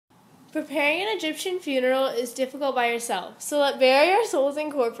Preparing an Egyptian funeral is difficult by yourself, so let Bury Our Souls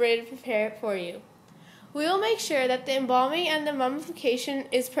Incorporated prepare it for you. We will make sure that the embalming and the mummification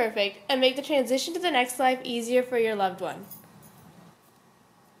is perfect and make the transition to the next life easier for your loved one.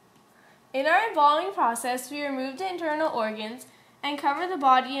 In our embalming process, we remove the internal organs and cover the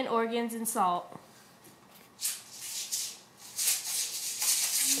body and organs in salt.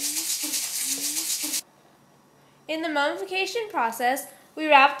 In the mummification process, we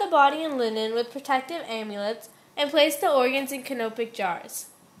wrap the body in linen with protective amulets and place the organs in canopic jars.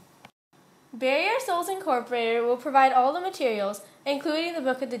 Bury Our Souls Incorporated will provide all the materials, including the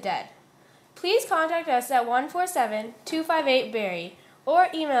Book of the Dead. Please contact us at 147-258-BURY or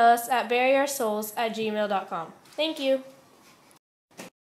email us at buryourSouls@gmail.com. Thank you.